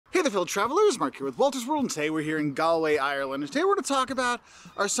Hey there, fellow travelers, Mark here with Wolters World, and today we're here in Galway, Ireland. And today we're going to talk about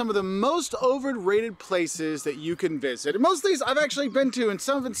are some of the most overrated places that you can visit. And most of these I've actually been to, and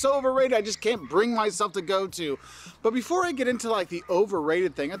some of them so overrated I just can't bring myself to go to. But before I get into like the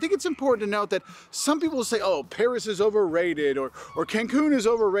overrated thing, I think it's important to note that some people will say, oh, Paris is overrated or Cancun is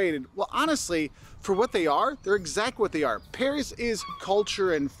overrated. Well, honestly, for what they are, they're exactly what they are. Paris is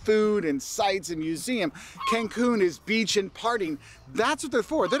culture and food and sights and museum. Cancun is beach and partying. That's what they're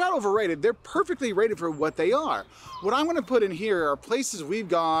for. They're not overrated. They're perfectly rated for what they are. What I'm gonna put in here are places we've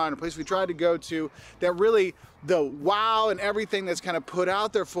gone, places we tried to go to that really, the wow and everything that's kind of put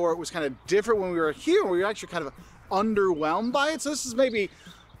out there for it was kind of different when we were here. We were actually kind of underwhelmed by it. So this is maybe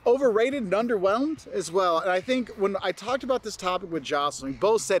overrated and underwhelmed as well. And I think when I talked about this topic with Jocelyn, we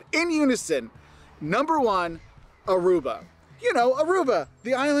both said in unison, number one, Aruba. You know, Aruba,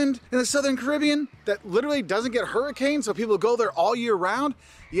 the island in the Southern Caribbean that literally doesn't get hurricanes, so people go there all year round.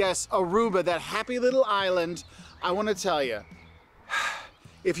 Yes, Aruba, that happy little island. I want to tell you,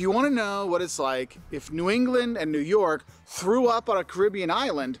 if you want to know what it's like if New England and New York threw up on a Caribbean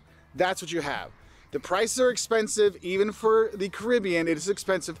island, that's what you have. The prices are expensive, even for the Caribbean, it is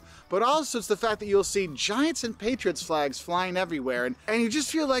expensive, but also it's the fact that you'll see Giants and Patriots flags flying everywhere, and you just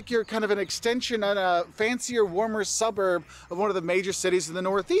feel like you're kind of an extension on a fancier, warmer suburb of one of the major cities in the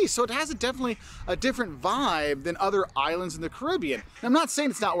Northeast. So it has definitely a different vibe than other islands in the Caribbean. And I'm not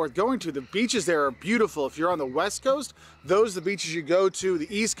saying it's not worth going to. The beaches there are beautiful. If you're on the West Coast, those are the beaches you go to.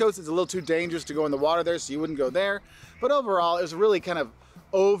 The East Coast, it's a little too dangerous to go in the water there, so you wouldn't go there. But overall, it was really kind of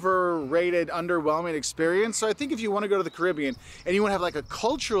overrated, underwhelming experience. So I think if you want to go to the Caribbean and you want to have like a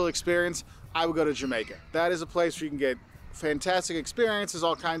cultural experience, I would go to Jamaica. That is a place where you can get fantastic experiences,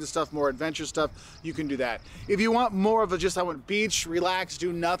 all kinds of stuff, more adventure stuff, you can do that. If you want more of a just I want beach, relax,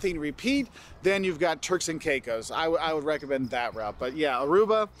 do nothing, repeat, then you've got Turks and Caicos. I would recommend that route. But yeah,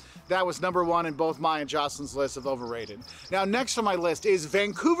 Aruba, that was number one in both my and Jocelyn's list of overrated. Now next on my list is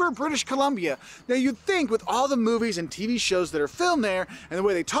Vancouver, British Columbia. Now you'd think with all the movies and TV shows that are filmed there and the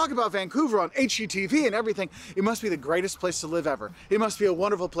way they talk about Vancouver on HGTV and everything, it must be the greatest place to live ever. It must be a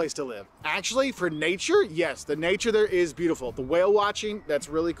wonderful place to live. Actually, for nature, yes, the nature there is beautiful. The whale watching, that's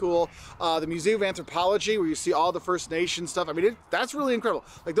really cool. The Museum of Anthropology, where you see all the First Nation stuff, I mean, that's really incredible.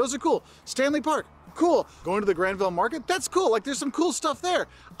 Like, those are cool. Stanley Park, cool. Going to the Granville Market, that's cool. Like, there's some cool stuff there.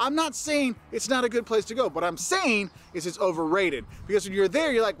 I'm not saying it's not a good place to go. What I'm saying is it's overrated. Because when you're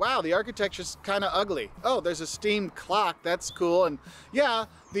there, you're like, wow, the architecture's kind of ugly. Oh, there's a steam clock, that's cool. And yeah,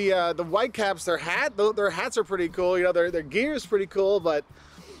 the Whitecaps, their hats are pretty cool. You know, their gear is pretty cool, but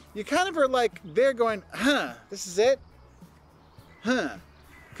you kind of are like, they're going, huh, this is it? Huh.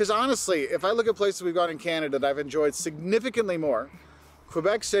 Because honestly, if I look at places we've gone in Canada that I've enjoyed significantly more,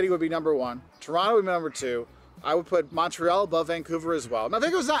 Quebec City would be number one, Toronto would be number two, I would put Montreal above Vancouver as well. Now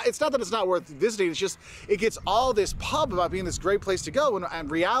Vancouver's not, it's not that it's not worth visiting, it's just, it gets all this pub about being this great place to go, and in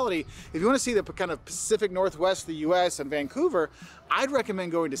reality, if you want to see the kind of Pacific Northwest of the US and Vancouver, I'd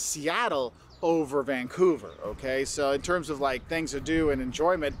recommend going to Seattle over Vancouver, okay? So in terms of like things to do and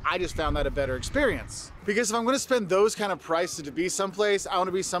enjoyment, I just found that a better experience. Because if I'm gonna spend those kind of prices to be someplace, I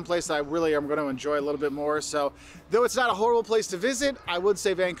wanna be someplace that I really am gonna enjoy a little bit more. So though it's not a horrible place to visit, I would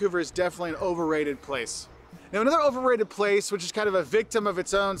say Vancouver is definitely an overrated place. Now another overrated place, which is kind of a victim of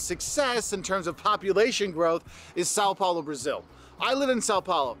its own success in terms of population growth, is Sao Paulo, Brazil. I live in Sao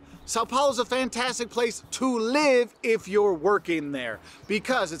Paulo. Sao Paulo is a fantastic place to live if you're working there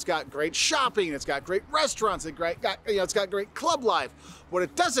because it's got great shopping, it's got great restaurants, it's got great club life. What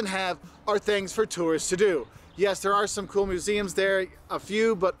it doesn't have are things for tourists to do. Yes, there are some cool museums there, a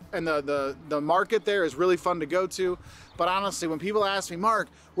few, and the market there is really fun to go to. But honestly, when people ask me, Mark,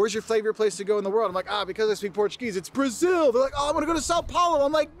 where's your favorite place to go in the world? I'm like, because I speak Portuguese, it's Brazil. They're like, oh, I'm gonna go to Sao Paulo.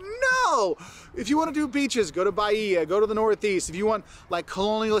 I'm like, no! If you wanna do beaches, go to Bahia, go to the Northeast. If you want like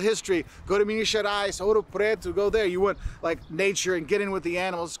colonial history, go to Minas Gerais, Ouro Preto, go there. You want like nature and get in with the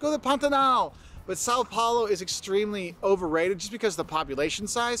animals, go to Pantanal. But Sao Paulo is extremely overrated just because of the population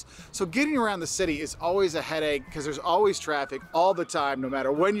size. So getting around the city is always a headache because there's always traffic all the time, no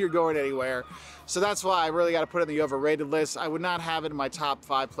matter when you're going anywhere. So that's why I really got to put it in the overrated list. I would not have it in my top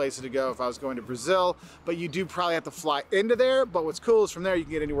 5 places to go if I was going to Brazil, but you do probably have to fly into there. But what's cool is from there you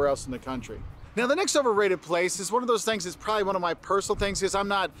can get anywhere else in the country. Now the next overrated place is one of those things, is probably one of my personal things, because I'm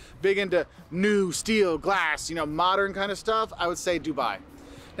not big into new steel, glass, you know, modern kind of stuff. I would say Dubai.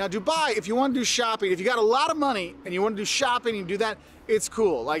 Now Dubai, if you want to do shopping, if you got a lot of money and you want to do shopping and do that, it's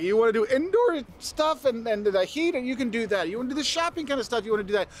cool. Like you want to do indoor stuff and the heat, and you can do that. You want to do the shopping kind of stuff, you want to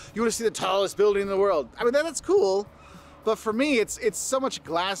do that. You want to see the tallest building in the world. I mean, that's cool. But for me, it's so much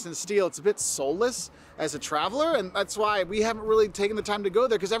glass and steel, it's a bit soulless as a traveler, and that's why we haven't really taken the time to go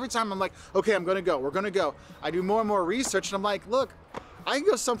there, because every time I'm like, okay, I'm gonna go, we're gonna go. I do more and more research, and I'm like, look, I can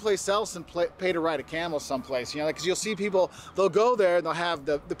go someplace else and pay to ride a camel someplace, you know, because you'll see people, they'll go there and they'll have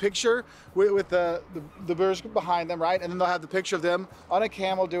the picture with the birds behind them, right? And then they'll have the picture of them on a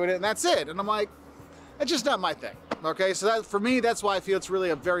camel doing it, and that's it. And I'm like, that's just not my thing, okay? So that, for me, that's why I feel it's really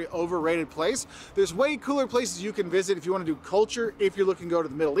a very overrated place. There's way cooler places you can visit if you want to do culture, if you're looking to go to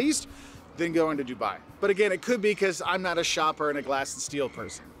the Middle East, than going to Dubai. But again, it could be because I'm not a shopper and a glass and steel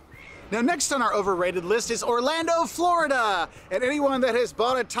person. Now, next on our overrated list is Orlando, Florida. And anyone that has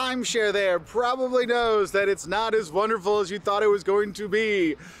bought a timeshare there probably knows that it's not as wonderful as you thought it was going to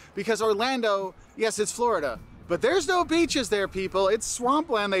be. Because Orlando, yes, it's Florida, but there's no beaches there, people. It's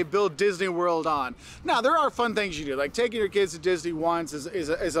swampland they built Disney World on. Now, there are fun things you do, like taking your kids to Disney once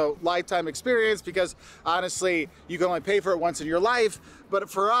is a lifetime experience, because honestly, you can only pay for it once in your life. But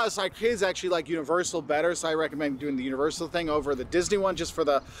for us, our kids actually like Universal better, so I recommend doing the Universal thing over the Disney one, just for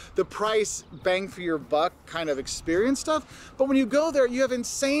the price, bang for your buck kind of experience stuff. But when you go there, you have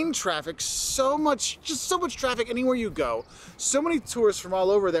insane traffic, just so much traffic anywhere you go. So many tourists from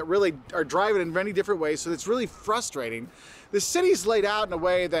all over that really are driving in many different ways, so it's really frustrating. The city's laid out in a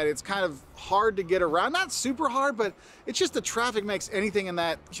way that it's kind of hard to get around. Not super hard, but it's just the traffic makes anything in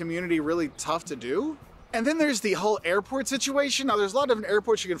that community really tough to do. And then there's the whole airport situation. Now, there's a lot of different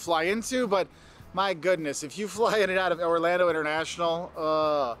airports you can fly into, but my goodness, if you fly in and out of Orlando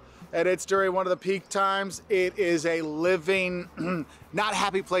International, and it's during one of the peak times, it is a living, not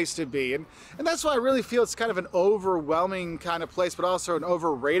happy place to be. And that's why I really feel it's kind of an overwhelming kind of place, but also an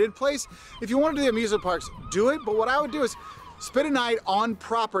overrated place. If you want to do the amusement parks, do it. But what I would do is spend a night on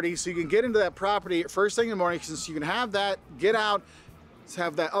property, so you can get into that property first thing in the morning, since you can have that, get out,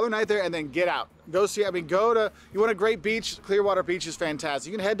 have that other night there, and then get out. Go see, I mean, you want a great beach, Clearwater Beach is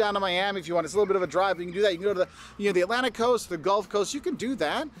fantastic. You can head down to Miami if you want. It's a little bit of a drive, but you can do that. You can go to the Atlantic coast, the Gulf Coast, you can do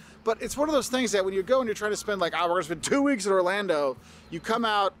that. But it's one of those things that when you go and you're trying to spend like, we're gonna spend 2 weeks in Orlando, you come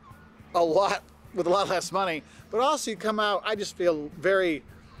out with a lot less money, but also you come out, I just feel very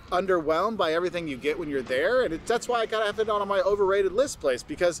underwhelmed by everything you get when you're there. And that's why I kind of have it on my overrated list place,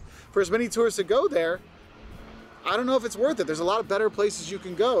 because for as many tourists that go there, I don't know if it's worth it. There's a lot of better places you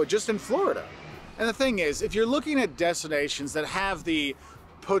can go just in Florida. And the thing is, if you're looking at destinations that have the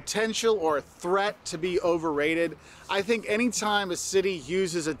potential or threat to be overrated, I think anytime a city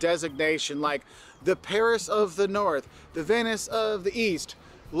uses a designation like the Paris of the North, the Venice of the East,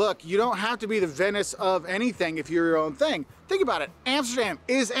 look, you don't have to be the Venice of anything if you're your own thing. Think about it. Amsterdam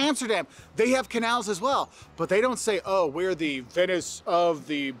is Amsterdam. They have canals as well, but they don't say, oh, we're the Venice of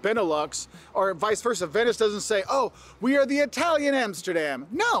the Benelux, or vice versa. Venice doesn't say, oh, we are the Italian Amsterdam.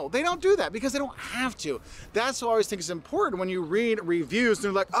 No, they don't do that because they don't have to. That's what I always think is important when you read reviews.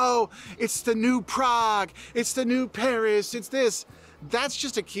 They're like, oh, it's the new Prague, it's the new Paris, it's this. That's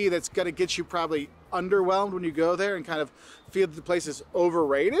just a key that's gonna get you probably underwhelmed when you go there and kind of feel that the place is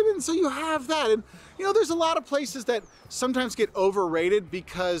overrated. And so you have that. And you know, there's a lot of places that sometimes get overrated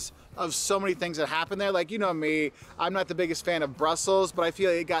because of so many things that happen there. Like, you know me, I'm not the biggest fan of Brussels, but I feel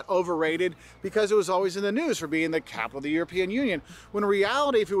it got overrated because it was always in the news for being the capital of the European Union. When in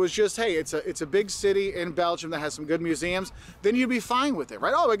reality, if it was just, hey, it's a big city in Belgium that has some good museums, then you'd be fine with it,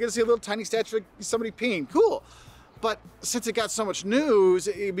 right? Oh, I get to see a little tiny statue of somebody peeing, cool. But since it got so much news,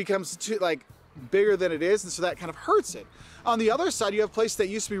 it becomes too, like, bigger than it is, and so that kind of hurts it. On the other side, you have places that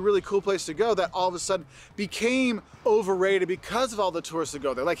used to be a really cool place to go that all of a sudden became overrated because of all the tourists that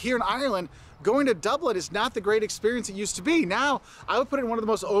go there. Like here in Ireland, going to Dublin is not the great experience it used to be. Now, I would put it in one of the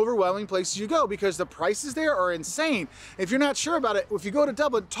most overwhelming places you go because the prices there are insane. If you're not sure about it, if you go to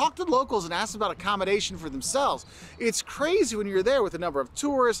Dublin, talk to locals and ask them about accommodation for themselves. It's crazy when you're there with the number of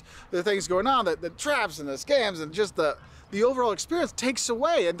tourists, the things going on, the traps and the scams, and just the overall experience takes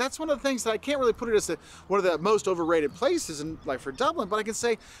away. And that's one of the things that I can't really put it as one of the most overrated places in, like for Dublin, but I can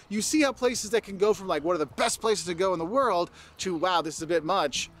say you see how places that can go from like one of the best places to go in the world to, wow, this is a bit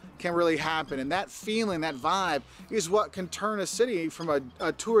much, can really happen. And that feeling, that vibe is what can turn a city from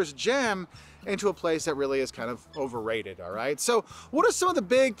a tourist gem into a place that really is kind of overrated, all right? So what are some of the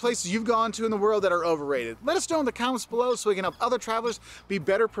big places you've gone to in the world that are overrated? Let us know in the comments below so we can help other travelers be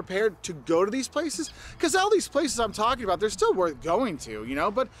better prepared to go to these places, because all these places I'm talking about, they're still worth going to, you know?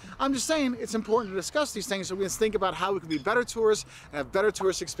 But I'm just saying it's important to discuss these things so we can think about how we can be better tourists and have better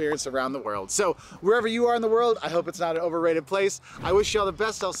tourist experience around the world. So wherever you are in the world, I hope it's not an overrated place. I wish you all the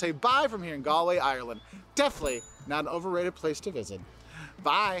best. I'll say bye from here in Galway, Ireland. Definitely not an overrated place to visit.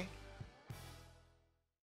 Bye.